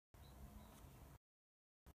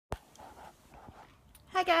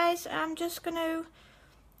Hi guys, I'm just going to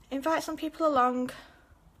invite some people along,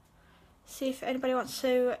 see if anybody wants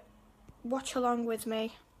to watch along with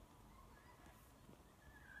me.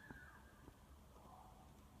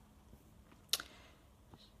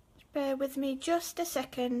 Bear with me just a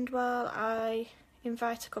second while I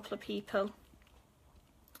invite a couple of people.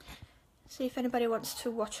 See if anybody wants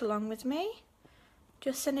to watch along with me.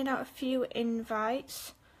 Just sending out a few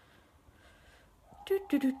invites.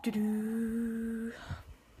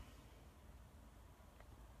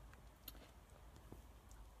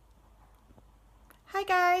 Hi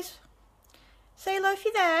guys, say hello if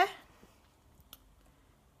you're there.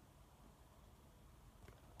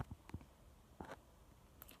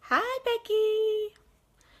 Hi Becky.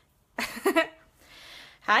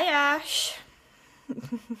 Hi Ash.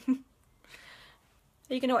 Are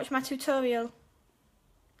you going to watch my tutorial?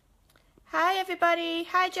 Hi everybody.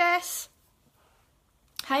 Hi Jess.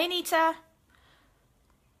 Hi Anita.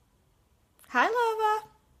 Hi Laura.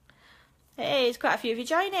 Hey, there's quite a few of you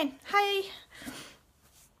joining. Hi.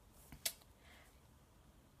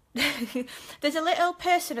 There's a little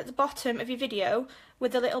person at the bottom of your video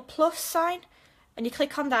with a little plus sign, and you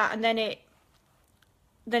click on that and then it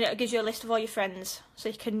gives you a list of all your friends, so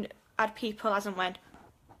you can add people as and when.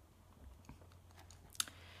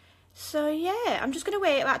 So yeah, I'm just going to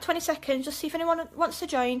wait about 20 seconds, just see if anyone wants to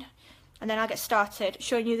join, and then I'll get started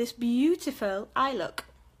showing you this beautiful eye look.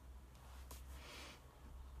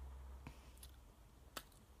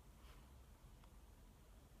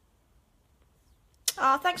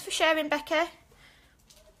 Oh, thanks for sharing, Becca.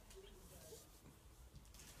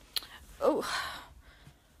 Oh.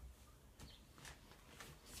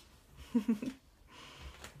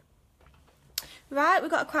 Right, we've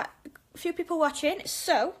got quite a few people watching.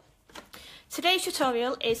 So, today's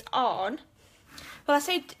tutorial is on, well, I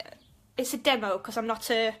say it's a demo because I'm not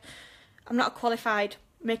a qualified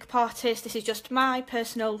makeup artist. This is just my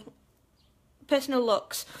personal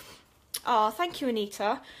looks. Oh, thank you,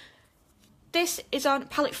 Anita. This is on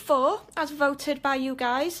palette 4, as voted by you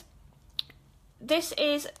guys. This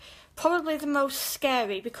is probably the most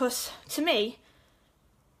scary because, to me...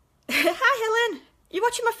 Hi Helen! You're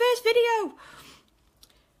watching my first video!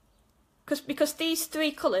 Because these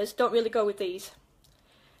three colours don't really go with these.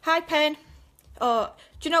 Hi Pen! Oh,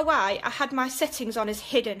 do you know why? I had my settings on as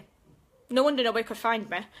hidden. No wonder nobody could find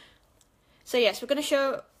me. So yes, we're going to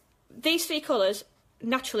show these three colours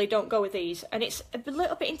naturally don't go with these, and it's a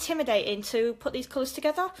little bit intimidating to put these colours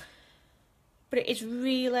together, but it is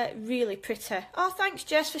really pretty. Oh, thanks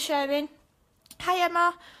Jess for sharing. Hi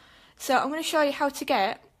Emma. So I'm going to show you how to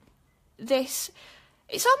get this.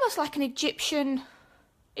 It's almost like an Egyptian,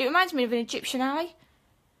 it reminds me of an Egyptian eye,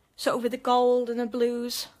 sort of with the gold and the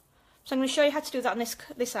blues. So I'm going to show you how to do that on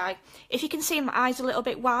this eye. If you can see, my eye's a little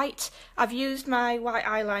bit white. I've used my white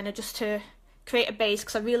eyeliner just to create a base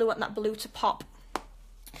because I really want that blue to pop.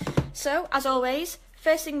 So, as always,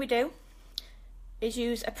 first thing we do is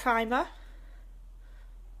use a primer.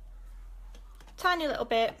 Tiny little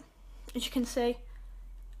bit, as you can see.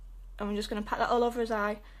 And we're just going to pat that all over his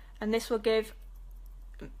eye. And this will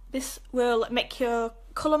make your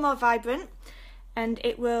colour more vibrant, and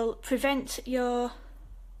it will prevent your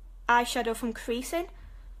eyeshadow from creasing.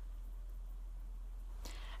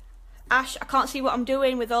 Ash, I can't see what I'm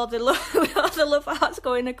doing with all the love hearts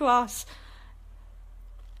going across.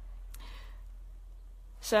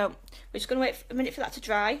 So we're just going to wait a minute for that to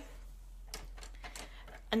dry,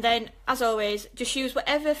 and then, as always, just use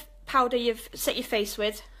whatever powder you've set your face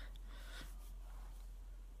with,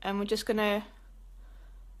 and we're just going to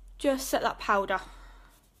set that powder.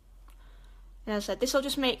 And as I said, this will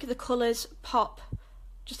just make the colours pop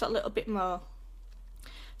just a little bit more.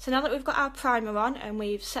 So now that we've got our primer on and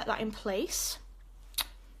we've set that in place,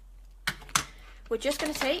 we're just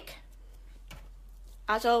going to take,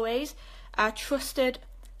 as always, our trusted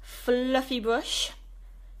fluffy brush.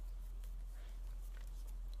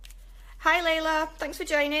 Hi Layla, thanks for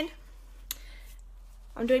joining.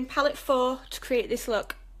 I'm doing palette 4 to create this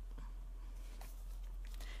look.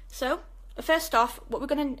 So, first off,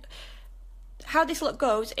 how this look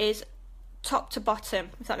goes is top to bottom,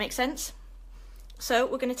 if that makes sense. So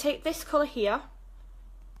we're going to take this colour here.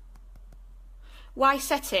 Why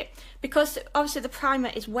set it? Because obviously the primer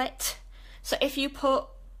is wet, so if you put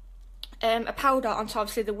a powder onto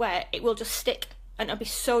obviously the wet, it will just stick and it'll be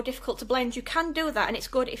so difficult to blend. You can do that, and it's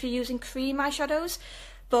good if you're using cream eyeshadows,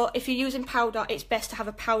 but if you're using powder, it's best to have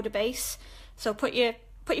a powder base. So put your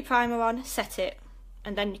primer on, set it,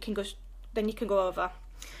 and then you can go over.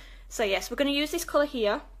 So yes, we're going to use this colour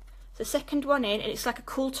here. It's the second one in, and it's like a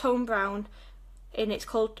cool tone brown, and it's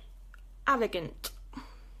called Arrogant.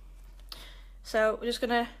 So we're just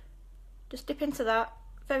gonna dip into that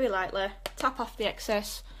very lightly, tap off the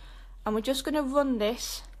excess, and we're just gonna run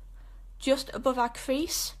this just above our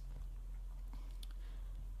crease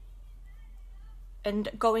and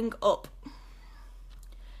going up.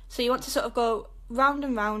 So you want to sort of go round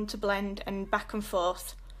and round to blend and back and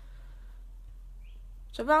forth.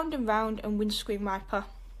 So round and round and windscreen wiper.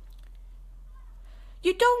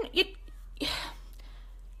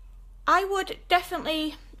 I would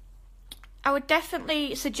definitely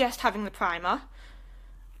suggest having the primer,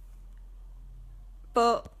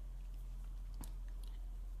 but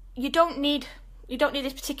you don't need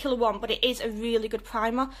this particular one, but it is a really good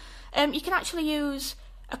primer. You can actually use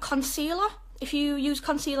a concealer. If you use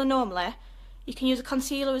concealer normally, you can use a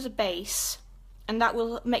concealer as a base, and that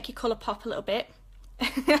will make your colour pop a little bit.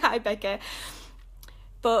 I beg you.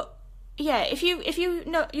 But yeah, if you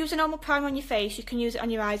use a normal primer on your face, you can use it on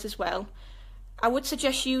your eyes as well. I would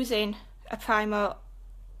suggest using a primer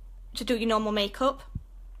to do your normal makeup.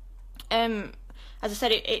 As I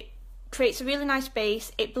said, it creates a really nice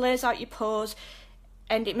base, it blurs out your pores,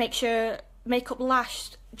 and it makes your makeup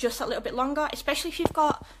last just a little bit longer, especially if you've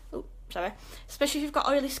got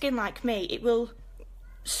oily skin like me. It will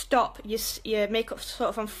stop your makeup sort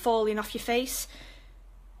of from falling off your face.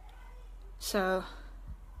 So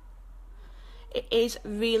it is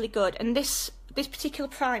really good, and this particular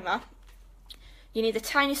primer, you need the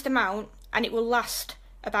tiniest amount and it will last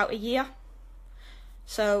about a year,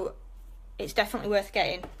 so it's definitely worth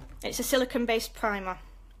getting. It's a silicone based primer,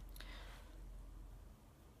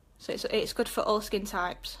 so it's good for all skin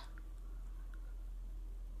types.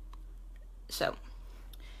 So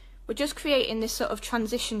we're just creating this sort of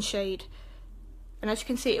transition shade, and as you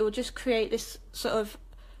can see, it will just create this sort of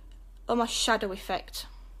almost shadow effect.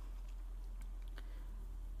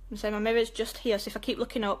 And so my mirror's just here, so if I keep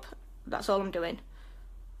looking up, that's all I'm doing.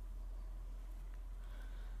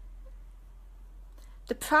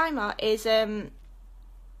 The primer is £30.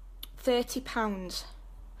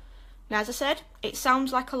 Now, as I said, it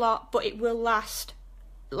sounds like a lot, but it will last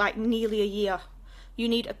like nearly a year. You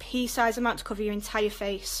need a pea-sized amount to cover your entire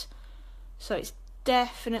face, so it's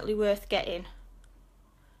definitely worth getting.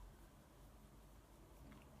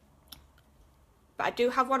 But I do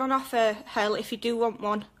have one on offer, hell, if you do want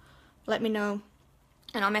one, let me know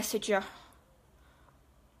and I'll message you.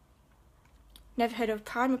 Never heard of a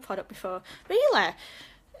primer product before. Really?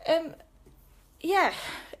 Yeah.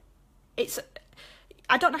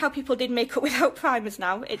 I don't know how people did makeup without primers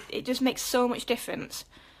now. It just makes so much difference.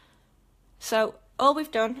 So all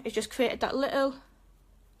we've done is just created that little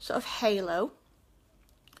sort of halo.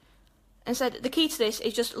 And so the key to this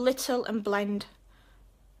is just little and blend.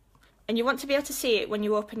 And you want to be able to see it when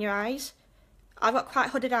you open your eyes. I've got quite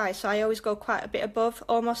hooded eyes, so I always go quite a bit above,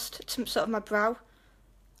 almost to sort of my brow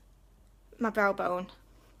bone.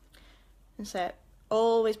 And so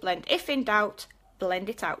always blend. If in doubt, blend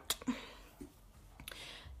it out.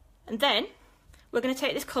 And then we're going to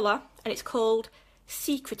take this colour, and it's called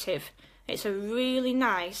Secretive. It's a really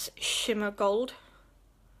nice shimmer gold.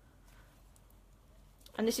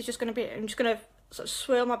 And this is just going to be, I'm just going to sort of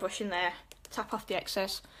swirl my brush in there, tap off the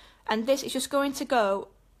excess. And this is just going to go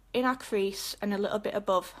in our crease and a little bit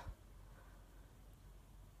above,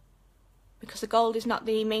 because the gold is not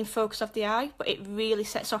the main focus of the eye, but it really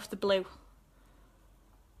sets off the blue.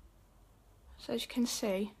 So as you can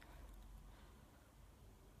see,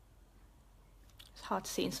 it's hard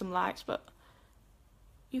to see in some lights, but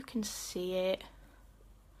you can see it.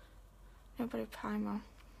 Nobody primer.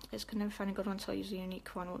 It's gonna never find a good one, so I'll use a Younique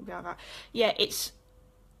one. It won't be like that. Yeah, it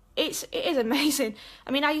is amazing.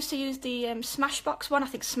 I mean, I used to use the Smashbox one. I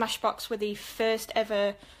think Smashbox were the first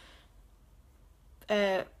ever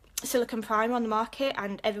silicone primer on the market,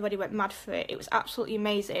 and everybody went mad for it. It was absolutely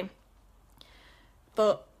amazing.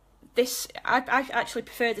 But this, I actually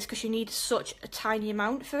prefer this because you need such a tiny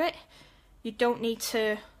amount for it. You don't need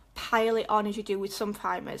to pile it on as you do with some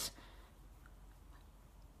primers.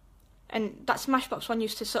 And that Smashbox one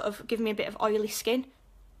used to sort of give me a bit of oily skin.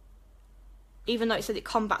 Even though it said it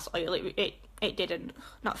combats oil, it didn't.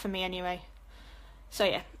 Not for me anyway. So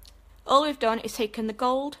yeah, all we've done is taken the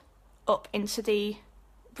gold up into the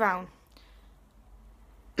brown.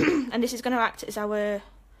 And this is going to act as our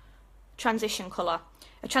transition colour.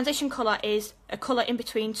 A transition colour is a colour in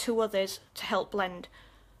between two others to help blend.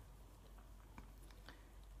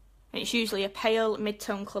 And it's usually a pale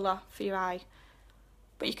mid-tone colour for your eye,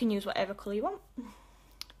 but you can use whatever colour you want.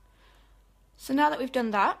 So now that we've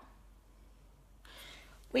done that,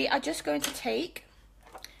 we are just going to take,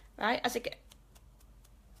 my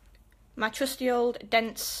trusty old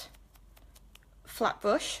dense flat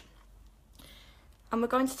brush, and we're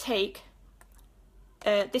going to take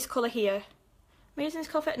this colour here. Am I using this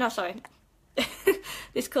colour? No, sorry.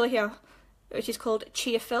 This colour here, which is called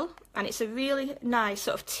Cheerful, and it's a really nice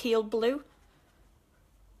sort of teal blue.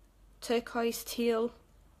 Turquoise teal.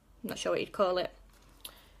 I'm not sure what you'd call it.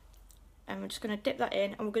 And we're just going to dip that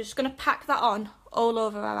in, and we're just going to pack that on all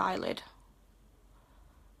over our eyelid.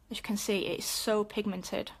 As you can see, it's so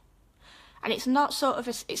pigmented. And it's not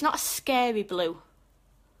it's not a scary blue.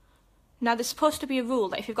 Now, there's supposed to be a rule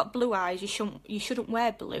that if you've got blue eyes, you shouldn't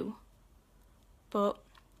wear blue. But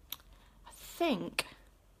I think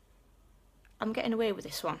I'm getting away with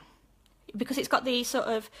this one. Because it's got these sort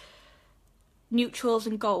of neutrals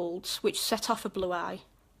and golds, which set off a blue eye.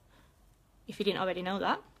 If you didn't already know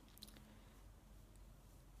that.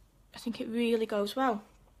 I think it really goes well.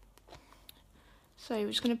 So we're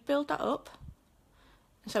just going to build that up.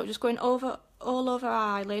 So we're just going all over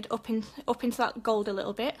our eyelid, up into that gold a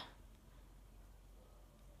little bit.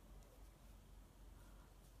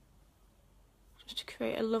 Just to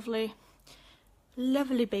create a lovely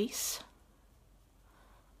base.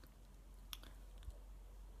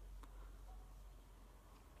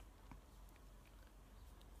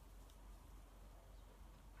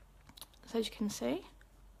 So as you can see,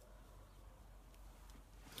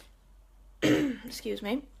 excuse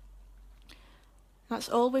me, that's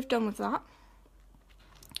all we've done with that.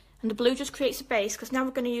 And the blue just creates a base, because now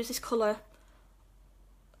we're going to use this colour,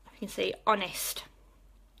 you can see, Honest.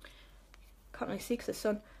 Can't really see because of the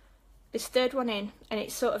sun. This third one in, and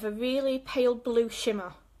it's sort of a really pale blue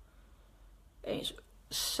shimmer. And it's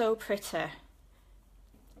so pretty.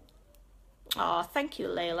 Oh, thank you,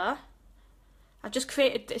 Layla. I've just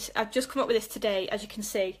created this, I've just come up with this today. As you can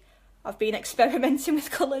see, I've been experimenting with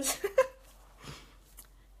colours.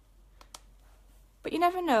 But you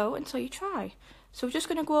never know until you try. So we're just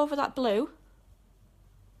going to go over that blue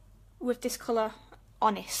with this colour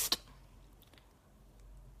Honest.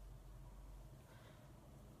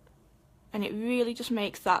 And it really just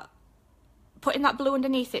makes that, putting that blue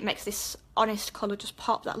underneath it makes this Honest colour just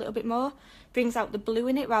pop that little bit more. Brings out the blue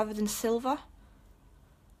in it rather than silver.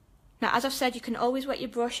 Now, as I've said, you can always wet your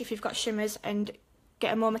brush if you've got shimmers and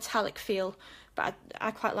get a more metallic feel, but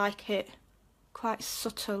I quite like it quite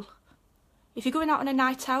subtle. If you're going out on a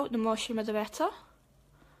night out, the more shimmer the better.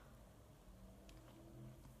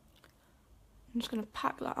 I'm just going to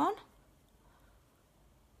pack that on.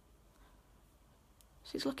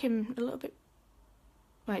 So it's looking a little bit,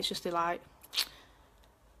 well, it's just a light.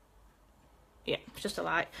 Yeah, it's just a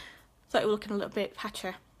light. Thought it was looking a little bit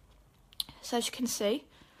patchy. So as you can see,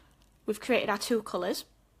 we've created our two colours.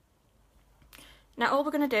 Now all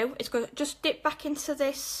we're going to do is just dip back into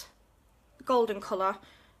this golden colour,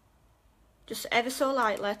 just ever so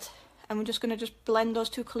lightly, and we're just going to just blend those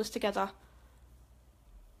two colours together.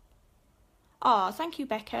 Oh, thank you,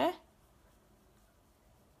 Becca.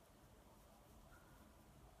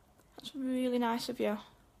 That's really nice of you.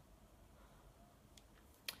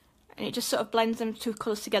 And it just sort of blends them two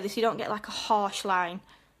colours together, so you don't get like a harsh line,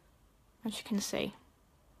 as you can see.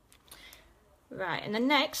 Right, and then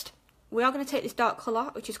next, we are going to take this dark colour,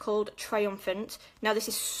 which is called Triumphant. Now this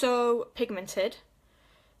is so pigmented.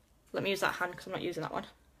 Let me use that hand, because I'm not using that one.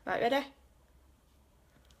 Right, ready?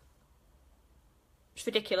 It's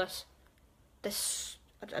ridiculous. This,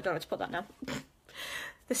 I don't know how to put that now.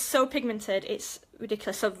 They're so pigmented, it's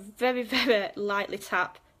ridiculous. So very, very lightly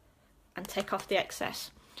tap and take off the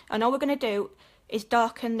excess. And all we're going to do is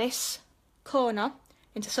darken this corner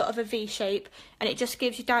into sort of a V shape, and it just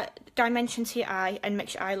gives you dimension to your eye and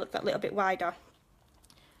makes your eye look that little bit wider.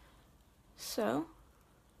 So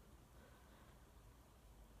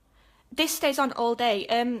this stays on all day.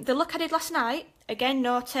 The look I did last night, again,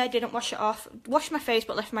 naughty, didn't wash it off. Washed my face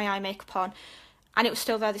but left my eye makeup on, and it was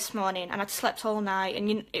still there this morning, and I'd slept all night,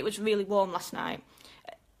 and it was really warm last night.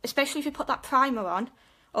 Especially if you put that primer on,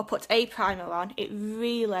 or put a primer on, it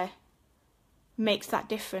really makes that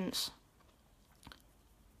difference.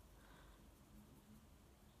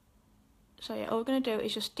 So yeah, all we're going to do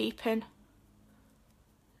is just deepen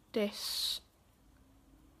this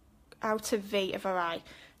outer V of our eye.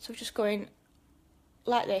 So we're just going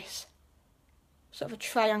like this, sort of a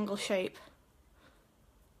triangle shape.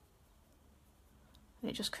 And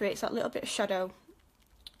it just creates that little bit of shadow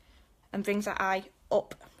and brings our eye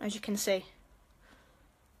up, as you can see.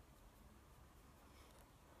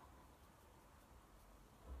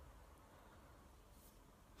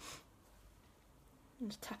 And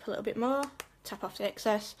just tap a little bit more, tap off the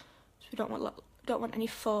excess, so we don't want any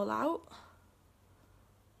fallout.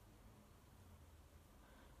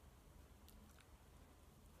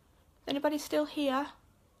 Is anybody still here?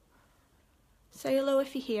 Say hello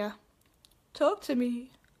if you're here. Talk to me.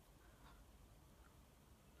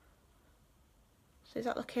 So is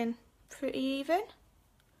that looking pretty even?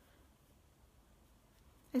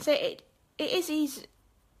 And so it is easy.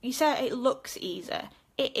 You say it looks easy.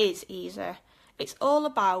 It is easy. It's all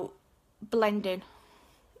about blending.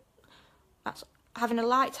 That's having a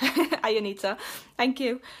light hi Anita, thank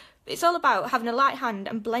you. It's all about having a light hand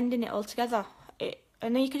and blending it all together.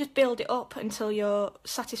 And then you can just build it up until you're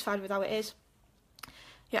satisfied with how it is.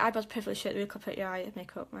 Your eyebrows privileged at the look up at your eye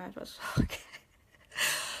makeup. My eyebrows.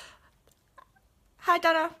 Hi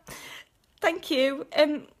Donna, thank you.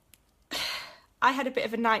 I had a bit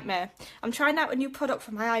of a nightmare. I'm trying out a new product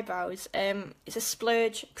for my eyebrows. It's a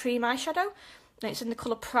splurge cream eyeshadow, and it's in the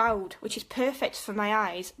colour Proud, which is perfect for my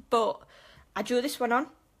eyes. But I drew this one on,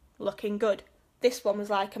 looking good. This one was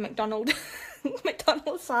like a McDonald's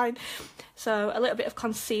sign. So a little bit of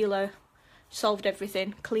concealer solved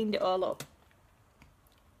everything, cleaned it all up.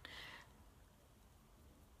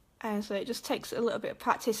 And so it just takes a little bit of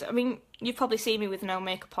practice. I mean, you've probably seen me with no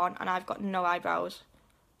makeup on, and I've got no eyebrows.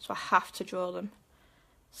 So I have to draw them.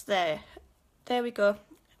 So there we go.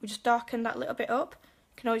 We just darken that little bit up.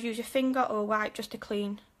 You can always use your finger or wipe just to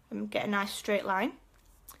clean and get a nice straight line.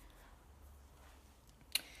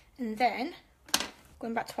 And then,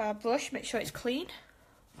 going back to our brush, make sure it's clean.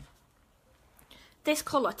 This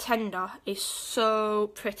colour, Tender, is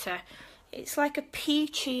so pretty. It's like a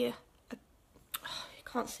peachy, you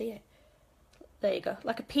can't see it. There you go,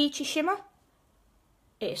 like a peachy shimmer.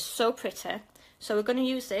 It is so pretty. So we're going to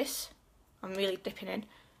use this. I'm really dipping in.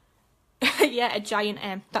 Yeah, a giant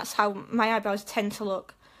M. That's how my eyebrows tend to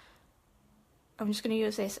look. I'm just going to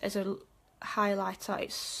use this as a highlighter.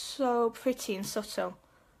 It's so pretty and subtle.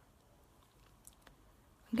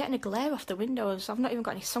 I'm getting a glare off the windows. I've not even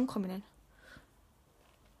got any sun coming in.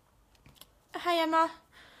 Hi Emma.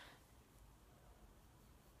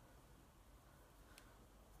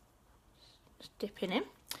 Just dipping in.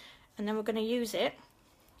 And then we're going to use it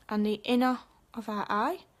on the inner of our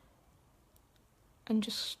eye and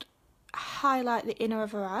just highlight the inner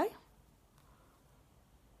of our eye,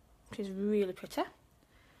 which is really pretty.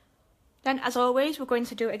 Then, as always, we're going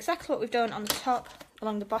to do exactly what we've done on the top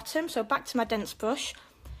along the bottom. So back to my dense brush,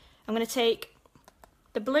 I'm going to take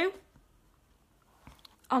the blue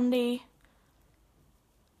on the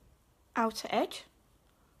outer edge,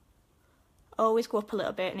 always go up a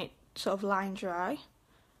little bit and it sort of lines your eye,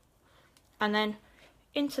 and then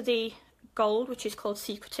into the gold, which is called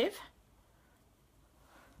Secretive.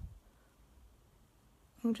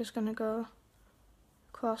 I'm just going to go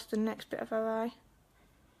across the next bit of our eye,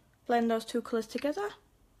 blend those two colours together.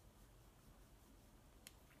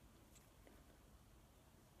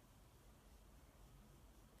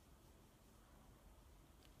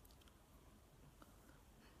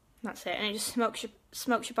 That's it, and it just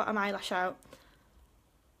smokes your bottom eyelash out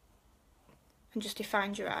and just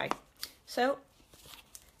defines your eye. So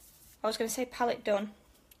I was going to say palette done,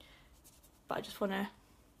 but I just want to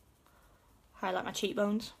highlight my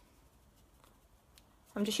cheekbones.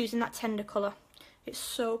 I'm just using that Tender colour. It's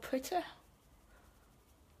so pretty.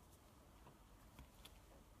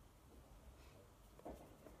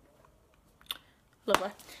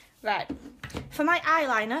 Lovely. Right, for my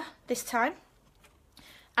eyeliner this time,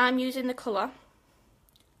 I'm using the colour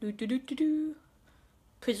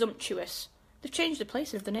Presumptuous. They've changed the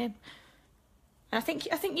place of the name. And I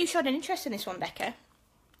think you showed an interest in this one, Becca.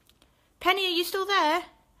 Penny, are you still there?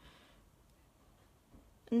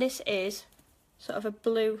 And this is sort of a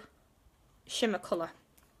blue shimmer colour.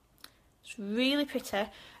 It's really pretty,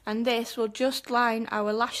 and this will just line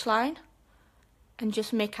our lash line and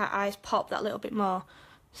just make our eyes pop that little bit more.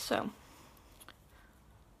 So,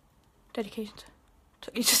 dedication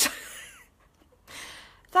to you just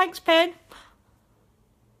thanks, Pen.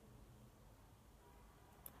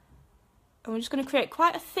 And we're just going to create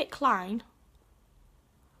quite a thick line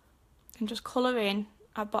and just colour in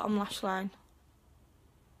our bottom lash line.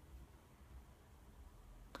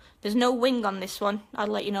 There's no wing on this one, I'll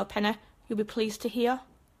let you know, Penny. You'll be pleased to hear.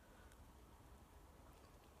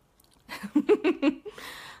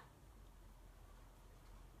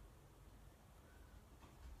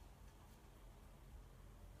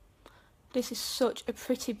 This is such a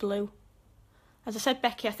pretty blue. As I said,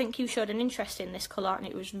 Becky, I think you showed an interest in this colour and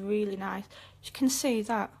it was really nice. You can see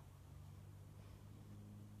that.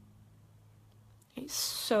 It's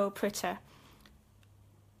so pretty.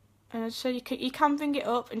 And so you can bring it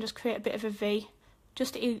up and just create a bit of a V,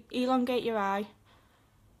 just to elongate your eye.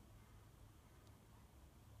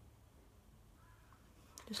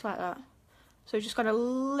 Just like that. So we've just got a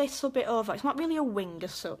little bit over. It's not really a wing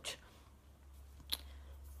as such.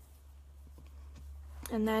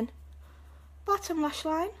 And then bottom lash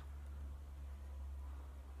line.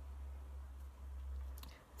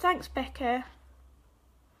 Thanks, Becca.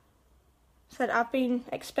 Said I've been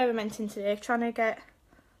experimenting today, trying to get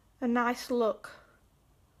a nice look.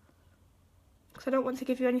 Because I don't want to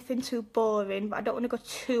give you anything too boring, but I don't want to go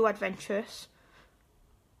too adventurous.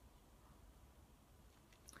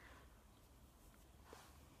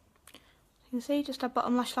 You can see just our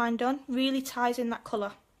bottom lash line done. Really ties in that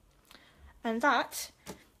colour. And that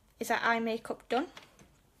is our eye makeup done.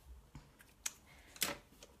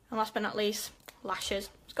 And last but not least, lashes.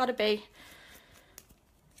 It's got to be.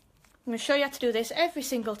 I'm going to show you how to do this every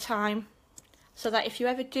single time, so that if you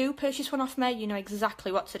ever do purchase one off me, you know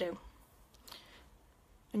exactly what to do.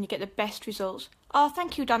 And you get the best results. Oh,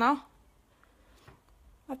 thank you, Donna.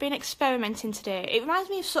 I've been experimenting today. It reminds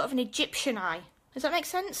me of sort of an Egyptian eye. Does that make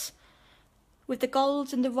sense? With the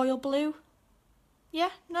golds and the royal blue.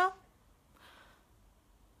 Yeah? No?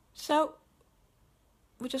 So,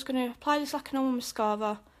 we're just going to apply this like a normal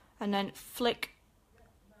mascara and then flick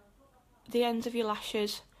the ends of your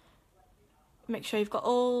lashes. Make sure you've got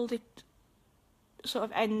all the sort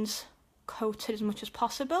of ends coated as much as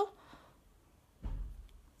possible.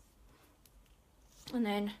 And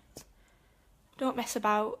then don't mess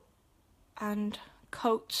about and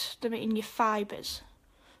coat them in your fibres.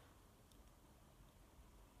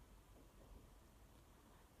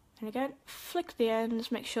 And again, flick the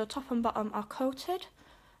ends, make sure top and bottom are coated,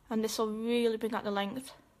 and this will really bring out the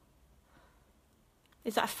length.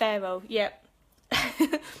 Is that a pharaoh? Yep.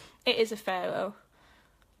 It is a pharaoh.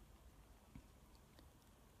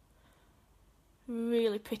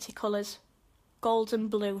 Really pretty colours. Gold and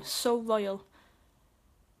blue, so royal.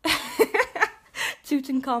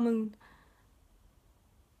 Tutankhamun.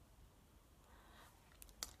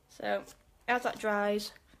 So, as that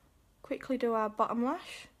dries, quickly do our bottom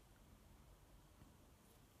lash.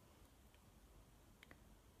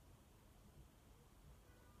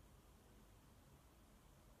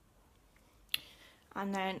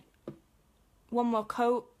 And then one more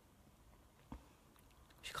coat.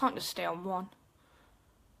 She can't just stay on one.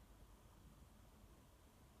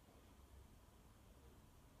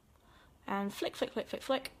 And flick, flick, flick, flick,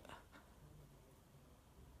 flick.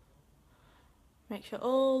 Make sure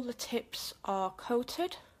all the tips are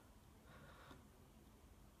coated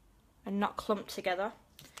and not clumped together.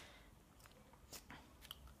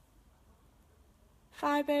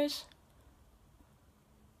 Fibres.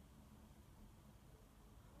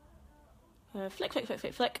 Flick, flick, flick,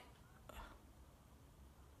 flick, flick.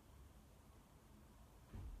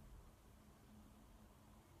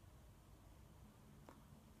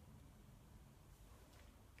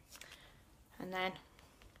 And then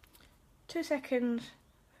 2 seconds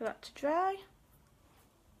for that to dry.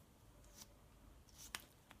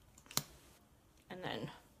 And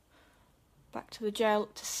then back to the gel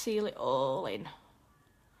to seal it all in.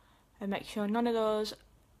 And make sure none of those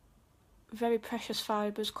very precious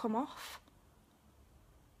fibres come off.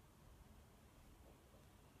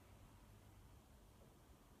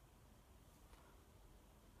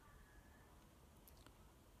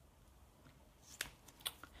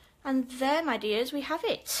 And there, my dears, we have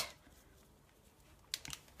it.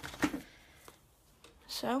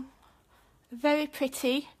 So, very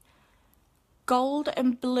pretty gold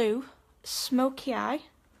and blue smoky eye,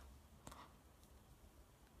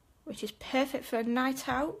 which is perfect for a night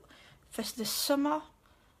out, for the summer.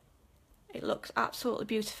 It looks absolutely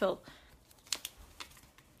beautiful.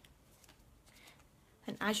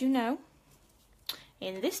 And as you know,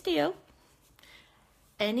 in this deal,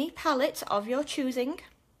 any palette of your choosing,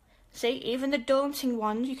 see, even the daunting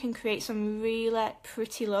ones, you can create some really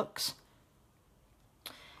pretty looks.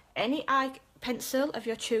 Any eye pencil of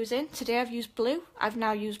your choosing. Today I've used blue. I've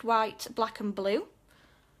now used white, black and blue.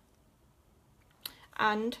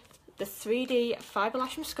 And the 3D Fibre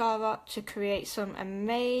Lash Mascara to create some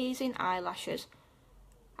amazing eyelashes.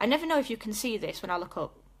 I never know if you can see this when I look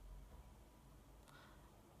up.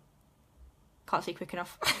 Can't see quick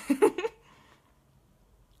enough.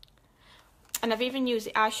 And I've even used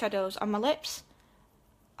the eyeshadows on my lips.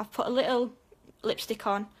 I've put a little lipstick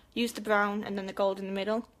on, used the brown and then the gold in the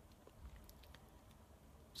middle.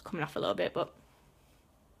 It's coming off a little bit, but...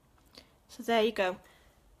 So there you go.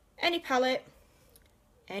 Any palette,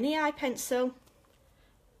 any eye pencil,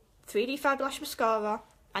 3D Fibre Lash Mascara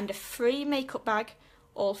and a free makeup bag,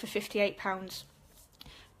 all for £58.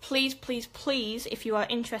 Please, please, please, if you are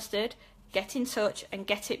interested, get in touch and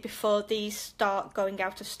get it before these start going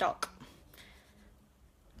out of stock.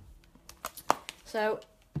 So,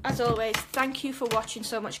 as always, thank you for watching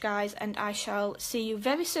so much, guys, and I shall see you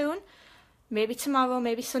very soon, maybe tomorrow,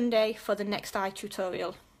 maybe Sunday, for the next eye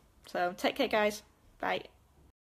tutorial. So, take care, guys. Bye.